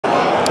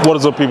What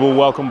is up, people?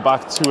 Welcome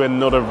back to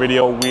another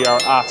video. We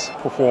are at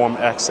Perform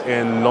X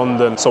in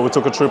London. So we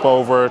took a trip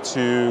over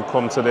to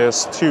come to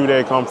this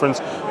 2-day conference.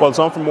 Well, it's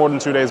on for more than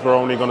 2 days. We're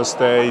only going to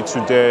stay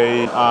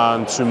today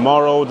and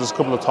tomorrow. There's a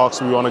couple of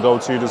talks we want to go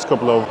to. There's a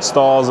couple of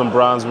stalls and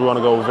brands we want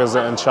to go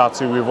visit and chat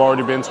to. We've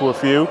already been to a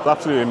few. It's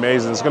absolutely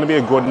amazing. It's going to be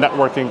a good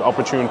networking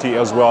opportunity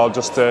as well,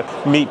 just to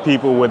meet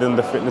people within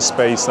the fitness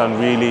space and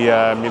really,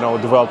 you know,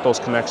 develop those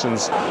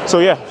connections. So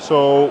yeah,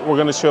 so we're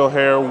going to chill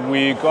here.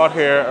 We got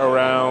here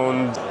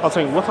around, I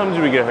think, what time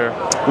did we get here?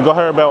 We got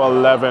here about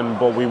 11,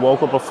 but we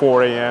woke up at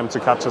 4 a.m. to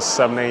catch a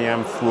 7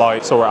 a.m.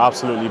 flight. So we're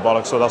absolutely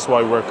bollocks. So that's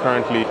why we're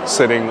currently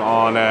sitting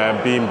on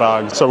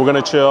beanbags. So we're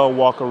gonna chill,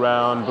 walk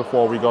around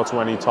before we go to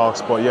any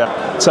talks. But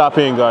yeah, tap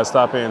in, guys,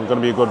 tap in.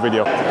 Gonna be a good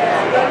video.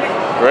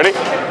 Ready?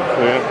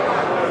 Yeah.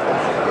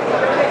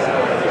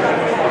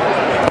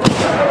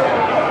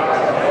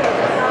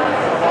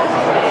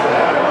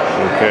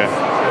 Okay.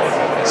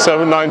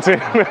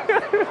 7:19.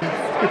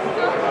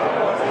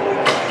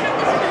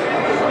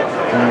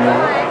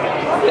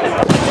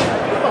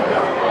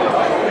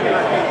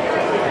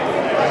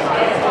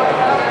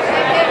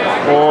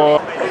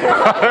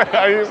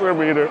 I used to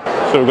be there.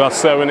 So we got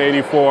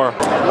 784,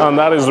 and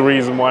that is the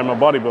reason why I'm a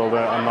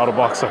bodybuilder and not a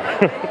boxer.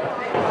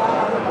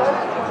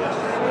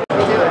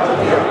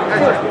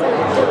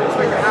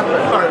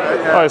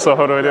 Alright, so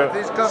how do I do it?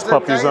 These gloves,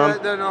 pop these on.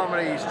 They're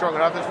normally strong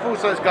enough. There's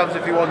full-size gloves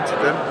if you wanted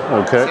them.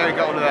 Okay. So you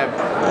got one of them.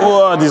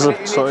 Oh, these are you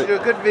need to do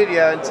a good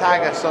video and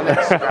tag us on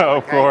Instagram.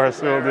 Of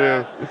course, we'll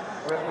do.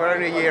 We're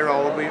only a year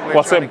old.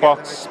 What's it?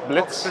 Box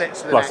splits?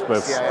 Box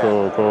splits. Yeah.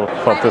 Cool, cool.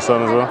 Pop this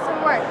on as well.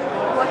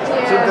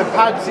 So the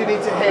pads you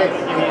need to hit,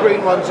 the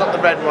green ones, not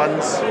the red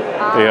ones.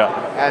 Yeah.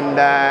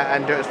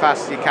 And do it as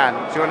fast as you can.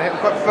 So you want to hit them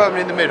quite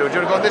firmly in the middle. Do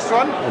you want to go on this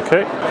one?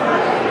 Okay.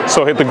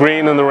 So hit the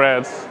green and the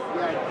reds.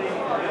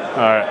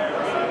 Alright.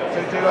 So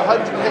do a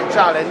 100 hit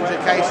challenge,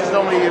 okay? So it's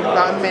normally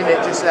about a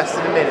minute, just less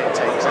than a minute it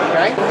takes,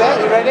 okay? There,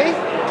 you ready?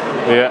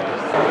 Yeah.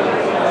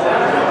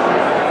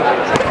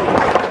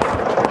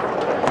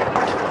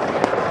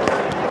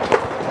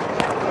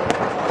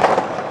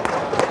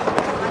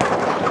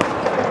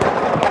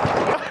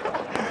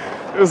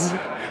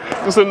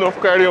 Just enough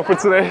cardio for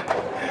today.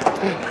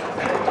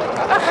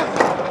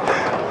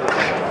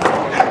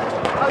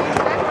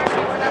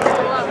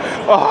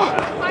 Oh.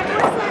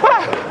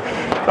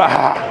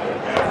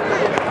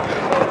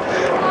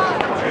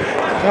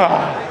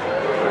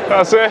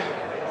 That's it.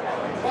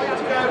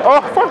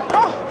 Oh, fuck.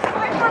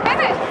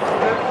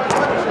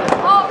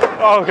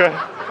 Oh, okay. I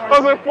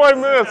was like 5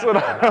 minutes.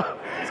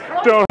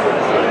 Don't.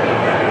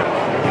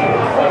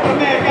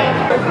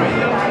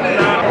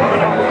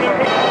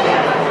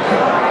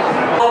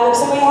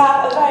 So we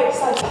have a very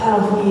exciting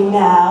panel for you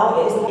now.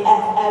 It is the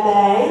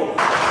FMA.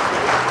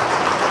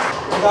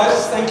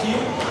 Guys, thank you.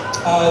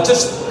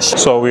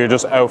 So we're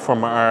just out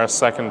from our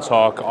second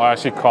talk. I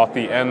actually caught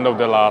the end of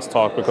the last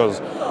talk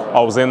because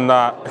I was in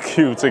that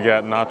queue to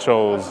get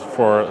nachos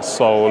for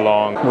so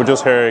long. We're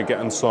just here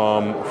getting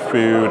some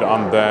food,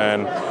 and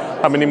then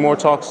how many more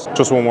talks?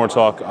 Just one more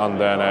talk, and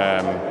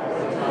then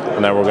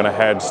we're gonna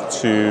head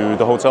to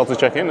the hotel to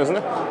check in, isn't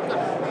it?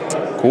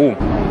 Cool.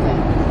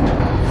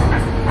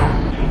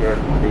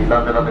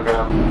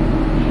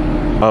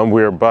 And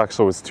we're back,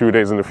 so it's 2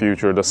 days in the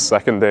future. The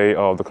second day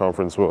of the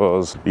conference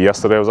was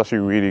yesterday. It was actually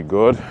really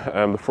good.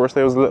 The first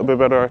day was a little bit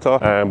better, I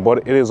thought, but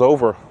it is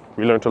over.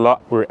 We learned a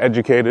lot. We're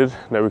educated.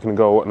 Now we can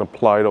go and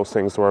apply those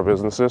things to our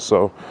businesses,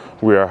 so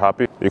we are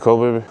happy. You cool,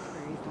 baby?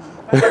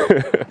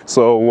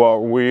 So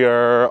we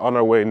are on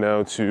our way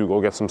now to go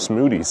get some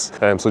smoothies.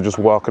 So just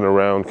walking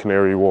around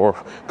Canary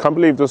Wharf. Can't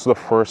believe this is the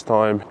first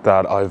time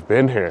that I've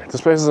been here.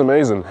 This place is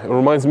amazing. It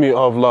reminds me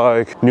of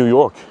like New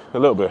York a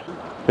little bit.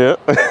 Yeah.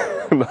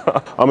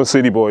 I'm a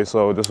city boy,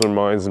 so this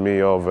reminds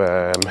me of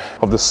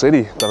the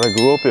city that I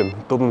grew up in,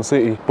 Dublin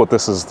City. But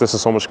this is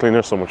so much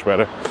cleaner, so much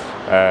better.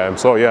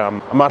 So yeah,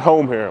 I'm at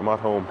home here. I'm at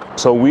home.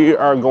 So we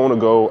are going to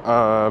go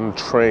and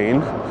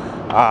train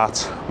at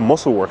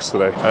Muscleworks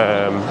today.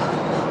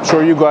 I'm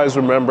sure you guys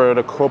remembered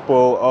a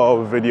couple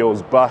of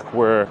videos back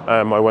where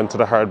I went to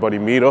the Hard Body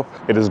meetup.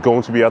 It is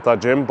going to be at that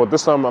gym, but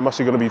this time I'm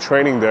actually going to be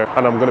training there,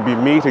 and I'm going to be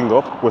meeting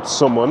up with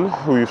someone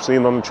who you've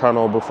seen on the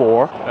channel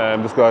before.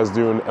 This guy's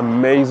doing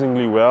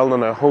amazingly well,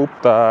 and I hope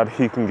that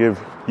he can give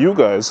you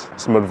guys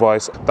some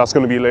advice. That's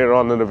going to be later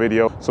on in the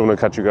video, so I'm going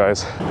to catch you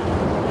guys.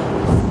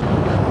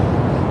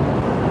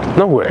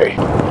 No way.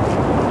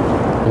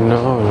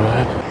 No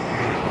way.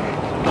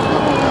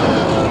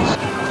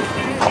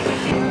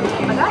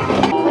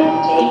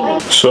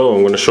 So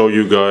I'm going to show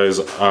you guys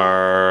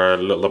our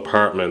little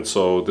apartment.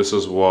 So this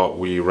is what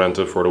we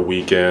rented for the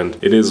weekend.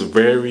 It is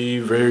very,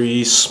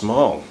 very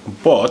small,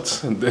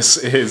 but this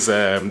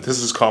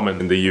is common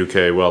in the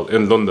UK, well,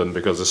 in London,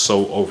 because it's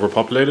so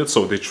overpopulated.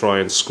 So they try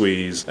and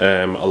squeeze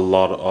a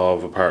lot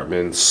of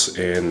apartments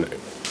in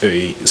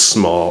a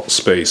small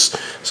space.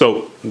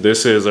 So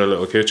this is our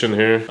little kitchen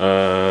here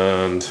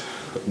and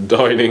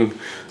dining.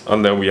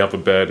 And then we have a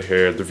bed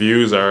here. The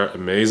views are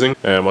amazing.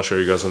 I'll show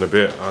you guys in a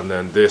bit. And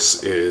then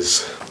this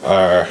is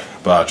our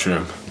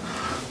bathroom.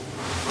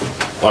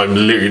 I'm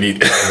literally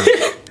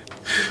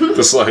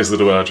the size of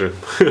the bathroom.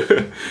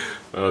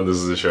 And this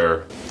is the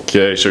shower.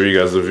 Okay, show you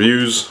guys the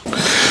views.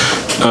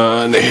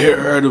 And here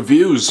are the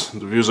views.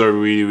 The views are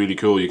really, really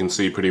cool. You can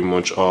see pretty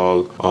much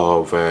all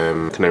of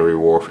Canary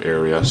Wharf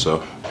area.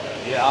 So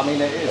yeah, I mean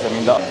it is. I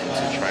mean that's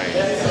to train.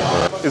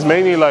 It's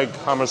mainly like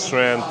hammer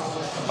strength.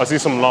 I see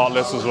some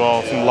liftless as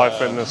well, some life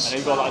fitness. And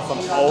you've got like some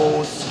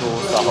old school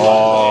stuff.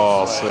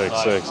 Oh, like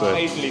sick.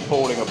 Easily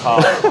falling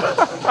apart.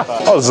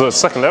 Oh, there's a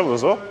second level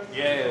as well?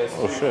 Yeah.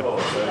 Oh shit.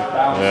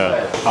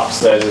 Yeah.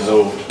 Upstairs is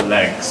all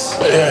legs.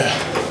 Yeah.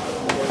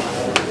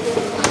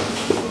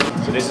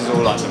 So this is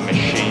all like the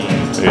machine.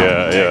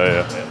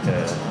 Yeah.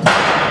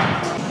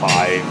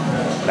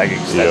 5 leg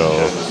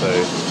extensions. So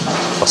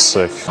that's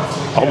sick.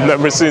 I've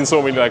never seen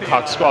so many like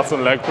hack squats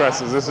and leg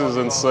presses. This is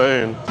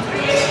insane.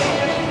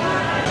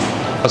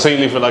 I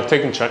think if you're like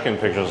taking check-in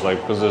pictures, like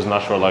because there's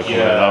natural light coming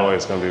in that way,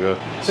 it's gonna be good.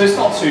 So it's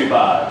not too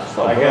bad.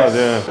 I guess.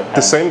 Yeah.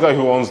 The same guy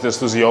who owns this,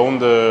 does he own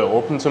the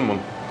Orpington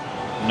one?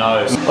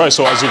 No. Right,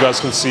 so as you guys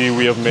can see,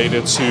 we have made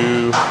it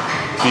to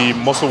the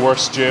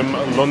Muscleworks gym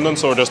in London.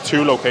 So there's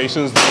 2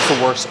 locations, the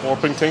Muscleworks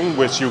Orpington,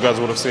 which you guys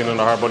would have seen in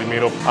the Hard Body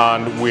meetup,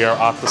 and we are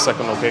at the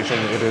second location.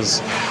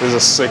 This is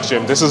a sick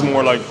gym. This is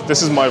more like,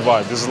 this is my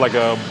vibe. This is like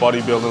a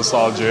bodybuilding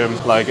style gym.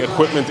 Like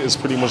equipment is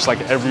pretty much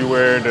like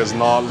everywhere. There's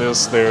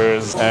knotless,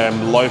 there's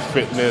life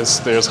fitness,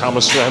 there's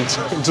hammer strength,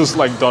 just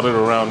like dotted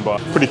around, but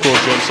pretty cool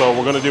gym. So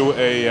we're gonna do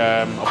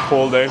a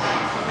pull day.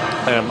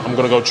 I'm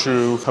gonna go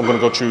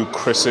through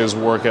Chris's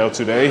workout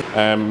today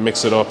and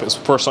mix it up. It's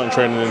first time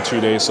training in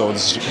 2 days, so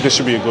this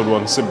should be a good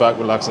one. Sit back,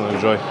 relax, and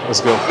enjoy. Let's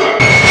go.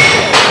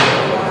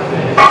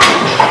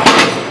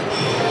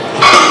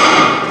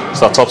 Is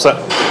that top set?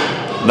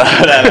 No,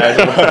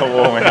 it's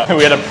warming up.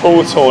 We had a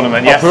pool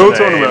tournament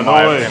yesterday in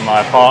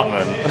my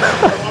apartment.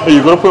 Are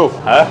you good at pool?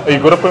 Huh? Are you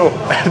good at pool?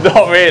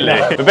 Not really.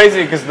 But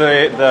basically, because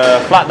the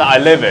flat that I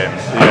live in,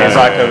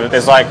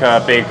 there's like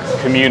a big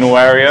communal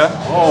area.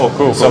 Oh,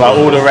 cool. So like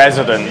all the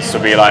residents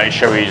would be like,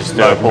 shall we just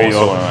do a pool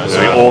tournament? So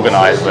we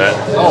organised it.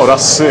 Oh,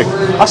 that's sick.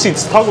 Actually,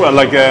 to talk about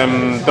like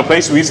the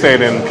place we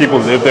stayed in, people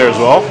lived there as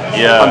well.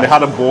 Yeah. And they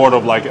had a board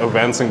of like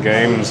events and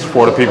games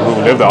for the people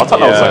who lived there. I thought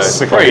that was like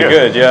sick. Pretty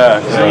good,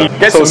 yeah.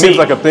 So it seems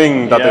like a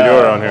thing that they do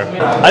around here.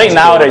 I think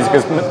nowadays,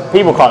 because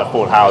people can't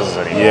afford houses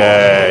anymore.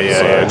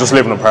 Yeah. Just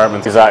live in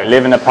apartments. Exactly.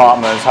 Live in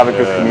apartments, have a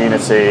good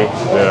community.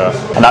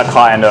 Yeah. And that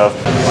kind of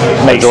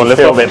makes you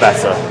feel a bit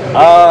better.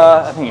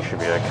 I think you should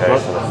be okay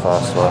for the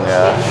first one,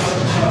 yeah.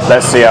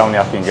 Let's see how many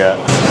I can get.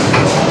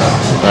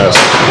 Nice.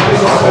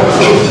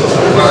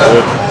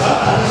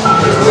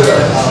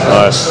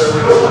 Nice.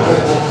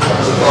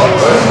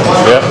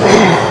 Yeah.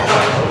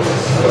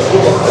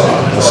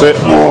 That's it.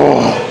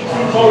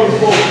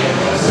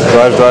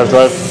 Drive.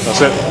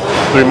 That's it.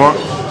 3 more.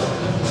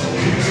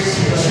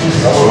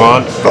 Come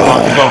on.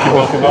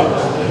 Keep on.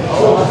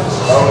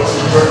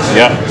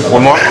 Yeah.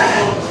 1 more.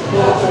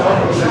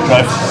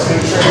 Drive.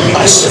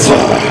 Nice.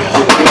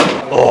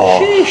 Oh.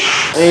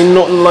 Ain't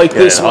nothing like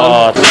this,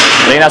 man. I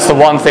think that's the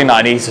one thing that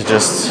I need to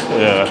just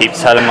keep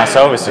telling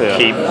myself is to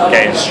keep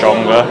getting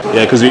stronger.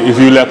 Yeah, because if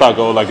you let that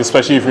go, like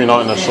especially if you're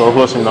not in a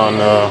surplus, you're not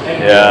in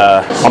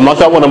a... I'm not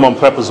that when I'm on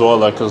prep as well,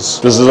 like because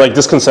there's like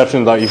this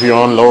conception that if you're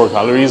on lower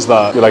calories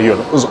that like you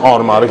just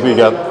automatically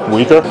get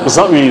weaker. It's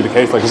not really the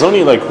case. Like it's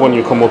only like when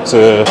you come up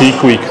to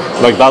peak week,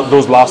 like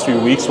those last few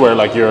weeks where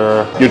like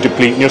you're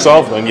depleting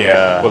yourself, then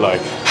but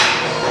like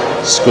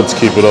it's good to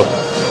keep it up.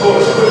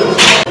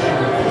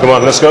 Come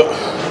on, let's go.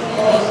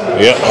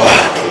 Yeah.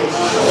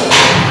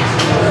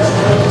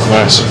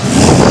 Nice.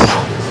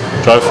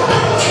 Drive.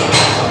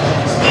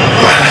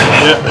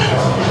 Yeah.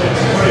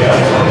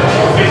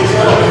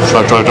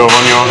 Drive. On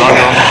your own.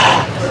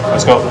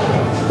 Let's go.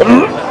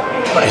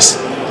 Nice.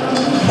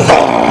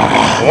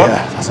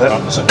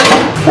 That's it.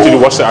 Did you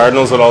watch the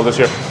Arnold's at all this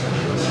year?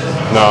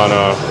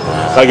 No.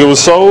 Like it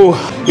was so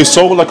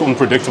like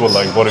unpredictable,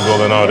 like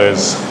bodybuilding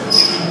nowadays.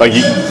 Like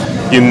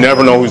you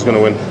never know who's gonna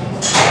win.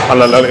 And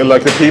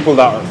like the people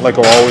that like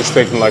are always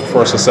taking like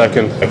first or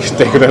second, like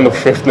they could end up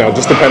 5th now,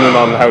 just depending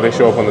on how they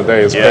show up on the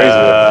day. It's crazy.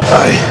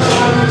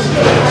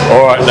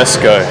 All right, let's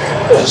go.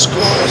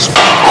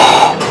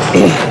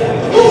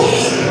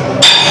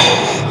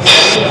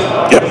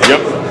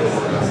 Yep.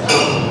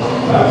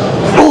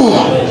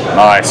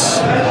 Nice.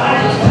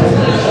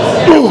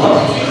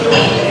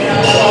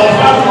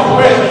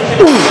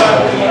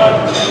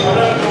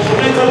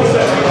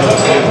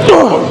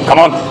 Come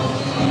on.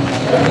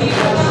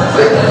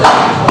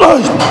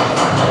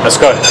 Let's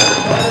go.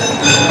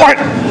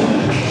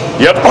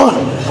 Yep.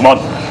 Come on.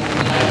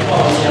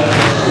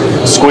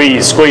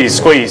 Squeeze.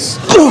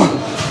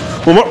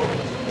 One more.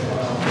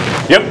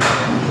 Yep.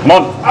 Come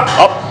on.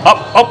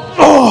 Up.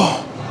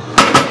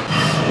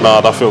 Nah,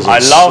 that feels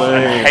insane. I love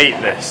and hate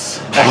this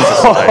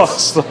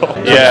exercise.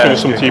 Just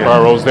finished some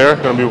T-bar rows there.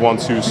 Gonna move on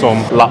to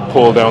some lat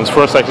pull downs.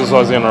 First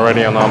exercise in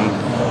already, and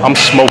I'm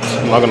smoked.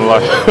 I'm not gonna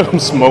lie. I'm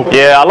smoked.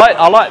 Yeah,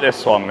 I like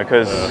this one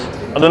because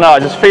I don't know. I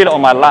just feel it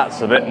on my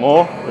lats a bit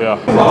more. Yeah.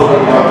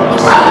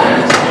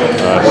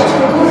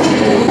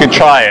 Nice. could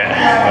try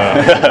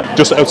it.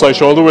 Just outside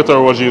shoulder width,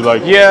 or was you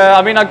like? Yeah,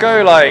 I mean, I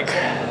go like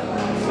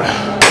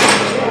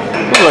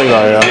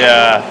that,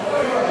 yeah.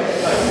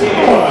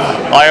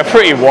 Like a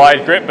pretty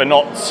wide grip, but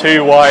not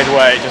too wide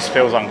where it just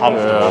feels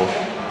uncomfortable.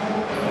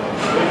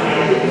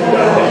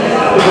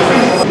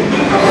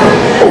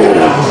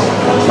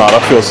 Nah,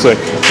 that feels sick.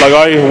 Like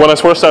when I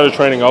first started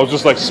training, I was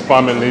just like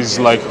spamming these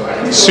like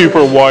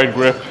super wide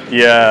grip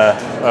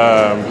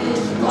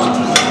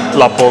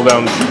lat pull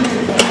downs,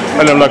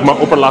 and then like my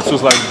upper lats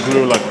just like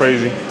grew like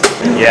crazy.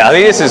 Yeah, I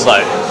think this is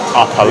like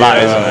upper lat,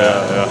 isn't it?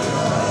 Yeah.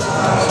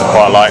 So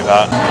quite like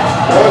that.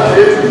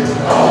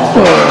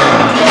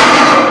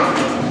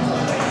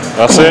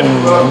 That's it.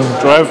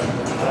 Drive.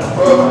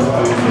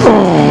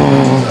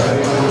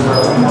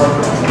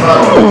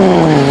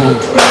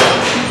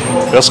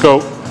 Let's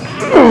go.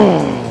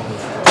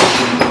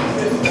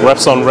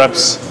 Reps on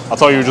reps. I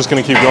thought you were just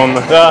gonna keep going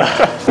there.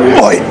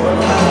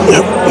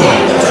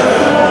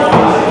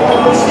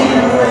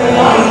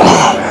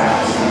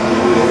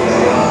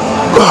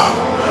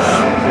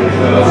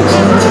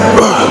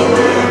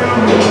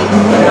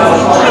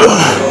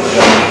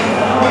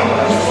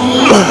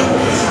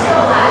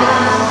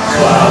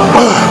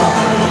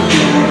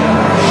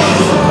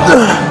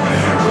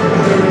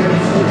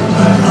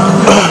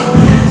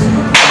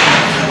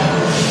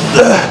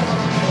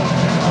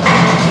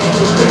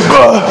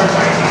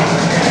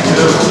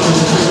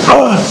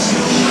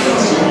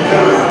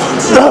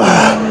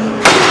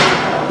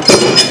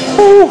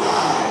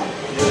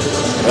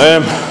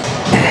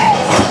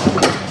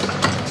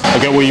 I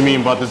get what you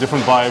mean about the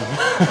different vibe.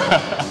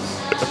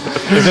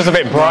 It's just a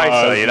bit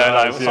brighter, you know,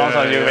 nice, like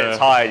sometimes you're a bit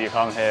tired, you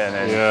come here and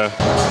then...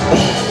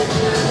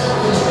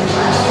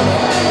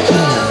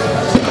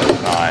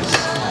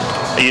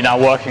 Nice. Are you now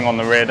working on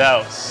the rear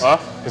delts? Huh?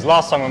 Because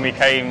last time when we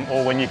came,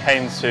 or when you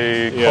came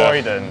to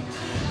Croydon,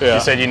 you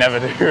said you never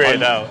do rear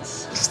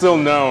delts. Still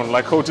known,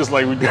 like coaches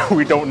like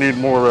we don't need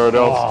more rear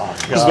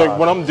delts. Because like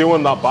when I'm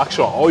doing that back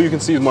shot, all you can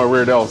see is my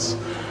rear delts.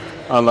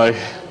 And like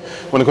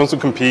when it comes to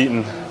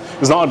competing,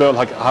 it's not about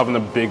like having a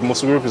big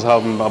muscle group, it's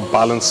having a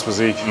balanced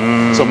physique.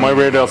 So my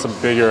rear delts are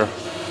bigger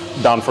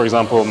than, for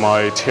example,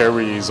 my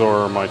teres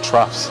or my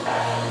traps.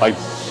 Like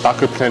that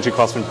could potentially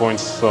cost me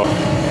points. So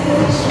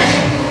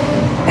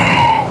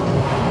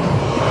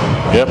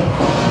yep.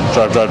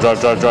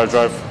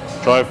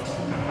 Drive.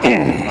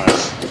 Nice.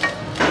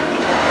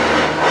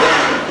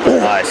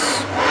 Nice.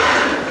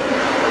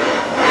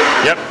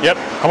 Yep.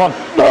 Come on.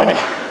 Finish.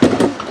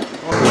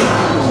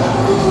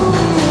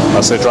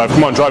 That's it, drive.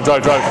 Come on, drive.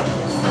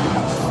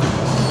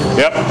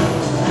 Yep.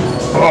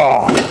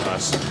 Oh,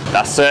 nice.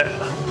 That's it.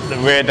 The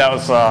rear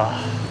delts are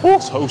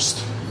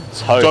toast.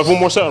 Do I have one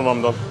more set and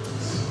I'm done?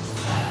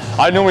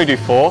 I normally do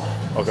 4.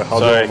 Okay, I'll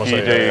so do one if more you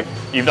set.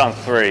 do, you've done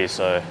 3,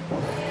 so.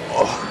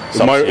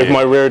 If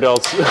my rear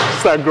delts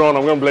start growing,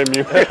 I'm gonna blame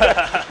you.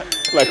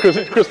 Like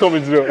Chris told me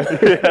to do it.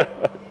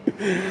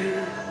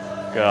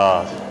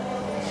 God.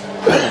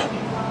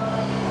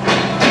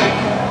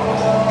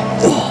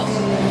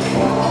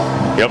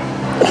 Yep.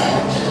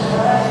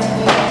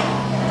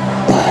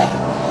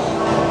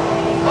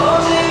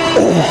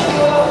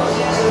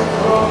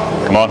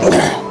 Come on.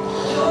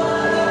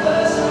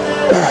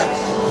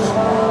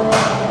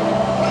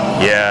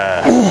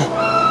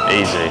 Yeah.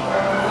 Easy.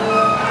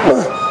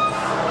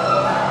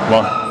 Come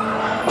on.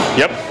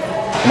 Yep.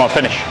 Come on,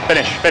 finish.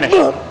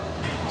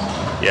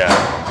 Yeah.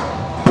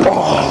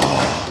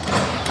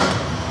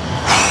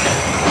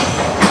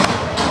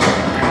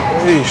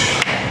 Eesh.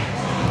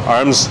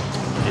 Arms.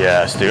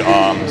 Yeah, let's do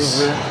arms.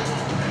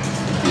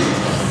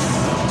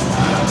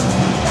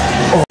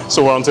 So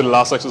we're on to the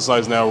last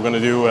exercise now. We're going to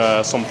do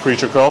some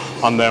preacher curl,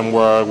 and then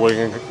we're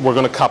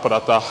going to cap it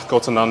at that. Go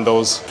to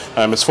Nando's.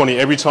 It's funny,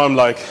 every time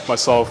like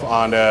myself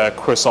and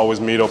Chris always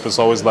meet up, it's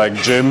always like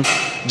gym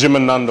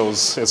and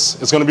Nando's.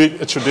 It's going to be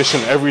a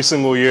tradition every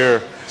single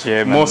year.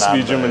 Must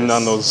be gym and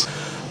Nando's.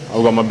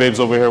 I've got my babes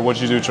over here. What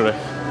did you do today?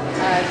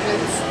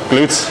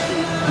 Glutes.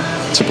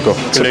 Typical.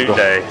 Glute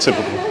day.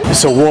 Typical.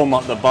 So warm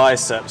up the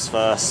biceps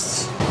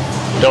first.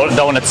 Don't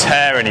want to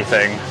tear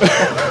anything.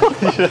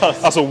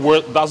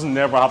 That's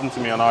never happened to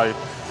me, and I,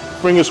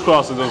 fingers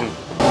crossed, it doesn't.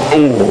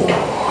 Ooh.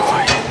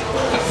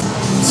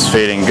 It's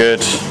feeling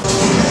good.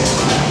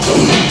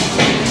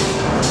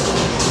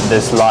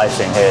 This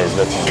lighting here is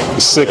looking good.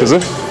 It's sick, is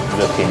it?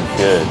 Looking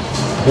good.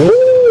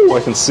 Ooh,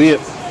 I can see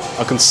it.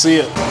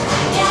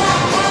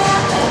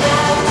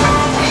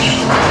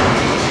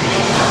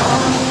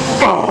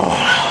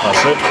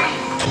 That's it.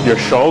 Your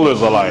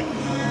shoulders are like,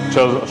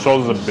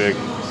 shoulders are big.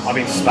 I've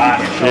been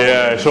starting.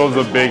 Yeah,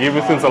 shoulders are big.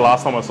 Even since the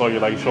last time I saw you,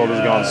 like your shoulders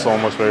gone so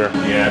much bigger.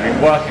 Yeah, I've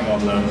been working on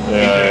them.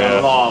 Yeah.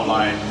 A lot of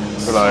like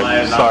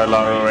side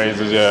lateral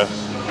raises, yeah.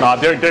 Nah,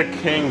 they're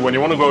king when you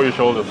want to grow your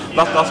shoulders.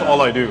 That's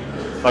all I do.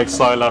 Like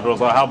side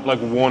laterals. I have like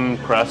 1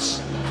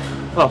 press.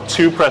 No,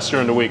 2 press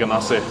during the week and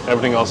that's it.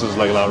 Everything else is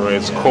like lateral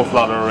raises, cuff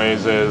lateral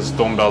raises,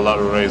 dumbbell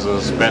lateral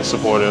raises, bench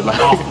supported. Like,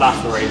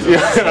 lateral raises.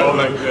 Yeah, so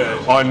like,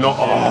 good. I know.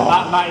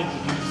 That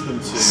introduced them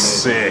to me.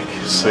 Sick.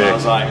 I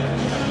was like,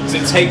 Because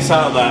it takes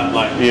out that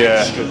like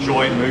extra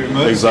joint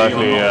movement.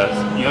 Exactly.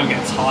 So you don't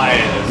get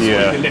tired. So you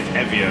can lift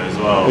heavier as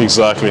well.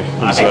 Exactly.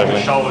 I think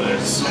the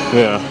shoulders.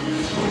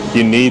 Yeah.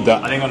 You need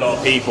that. I think a lot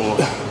of people,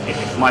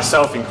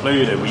 myself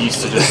included, we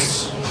used to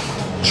just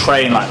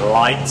train like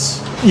light.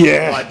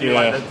 Yeah. Like do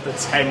like the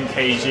 10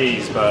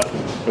 kgs, but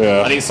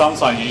I think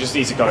sometimes you just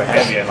need to go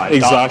heavier and like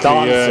dance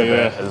a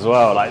bit as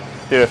well. Like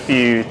do a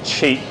few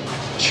cheat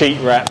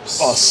reps.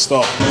 Oh,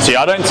 stop. See,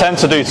 I don't tend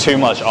to do too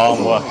much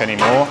arm work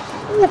anymore.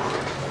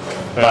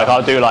 Like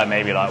I'll do like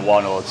maybe like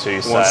 1 or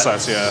 2 sets. 1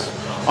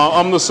 set,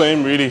 I'm the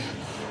same really.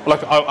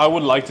 Like I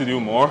would like to do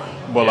more,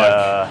 but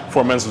like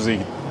for men's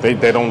physique,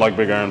 they don't like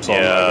big arms. So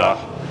like that.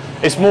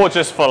 It's more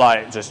just for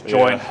like just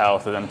joint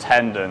health and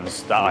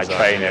tendons that I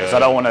train in. So I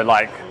don't want to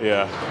like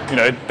you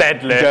know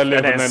deadlift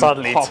and then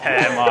suddenly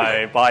tear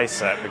my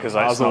bicep because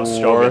I'm not strong enough.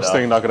 That's the worst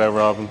thing that could ever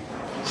happen.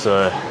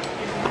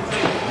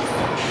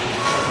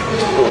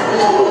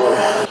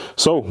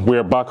 So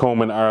we're back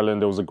home in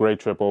Ireland. It was a great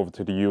trip over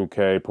to the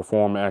UK.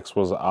 Perform X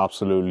was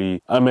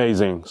absolutely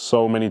amazing.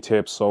 So many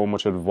tips, so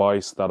much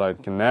advice that I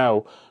can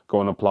now go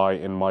and apply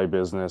in my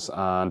business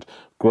and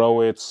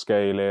grow it,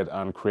 scale it,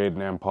 and create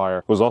an empire.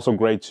 It was also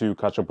great to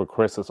catch up with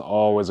Chris. It's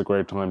always a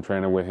great time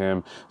training with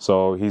him.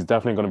 So he's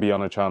definitely going to be on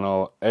the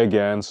channel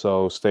again.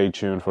 So stay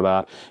tuned for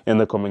that in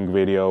the coming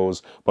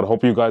videos. But I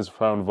hope you guys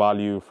found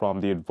value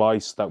from the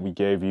advice that we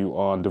gave you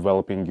on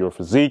developing your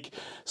physique.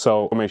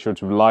 So make sure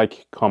to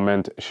like,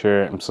 comment,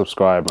 share, and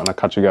subscribe. And I'll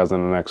catch you guys in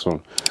the next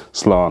one.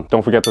 Slán.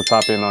 Don't forget to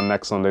tap in on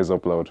next Sunday's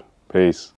upload. Peace.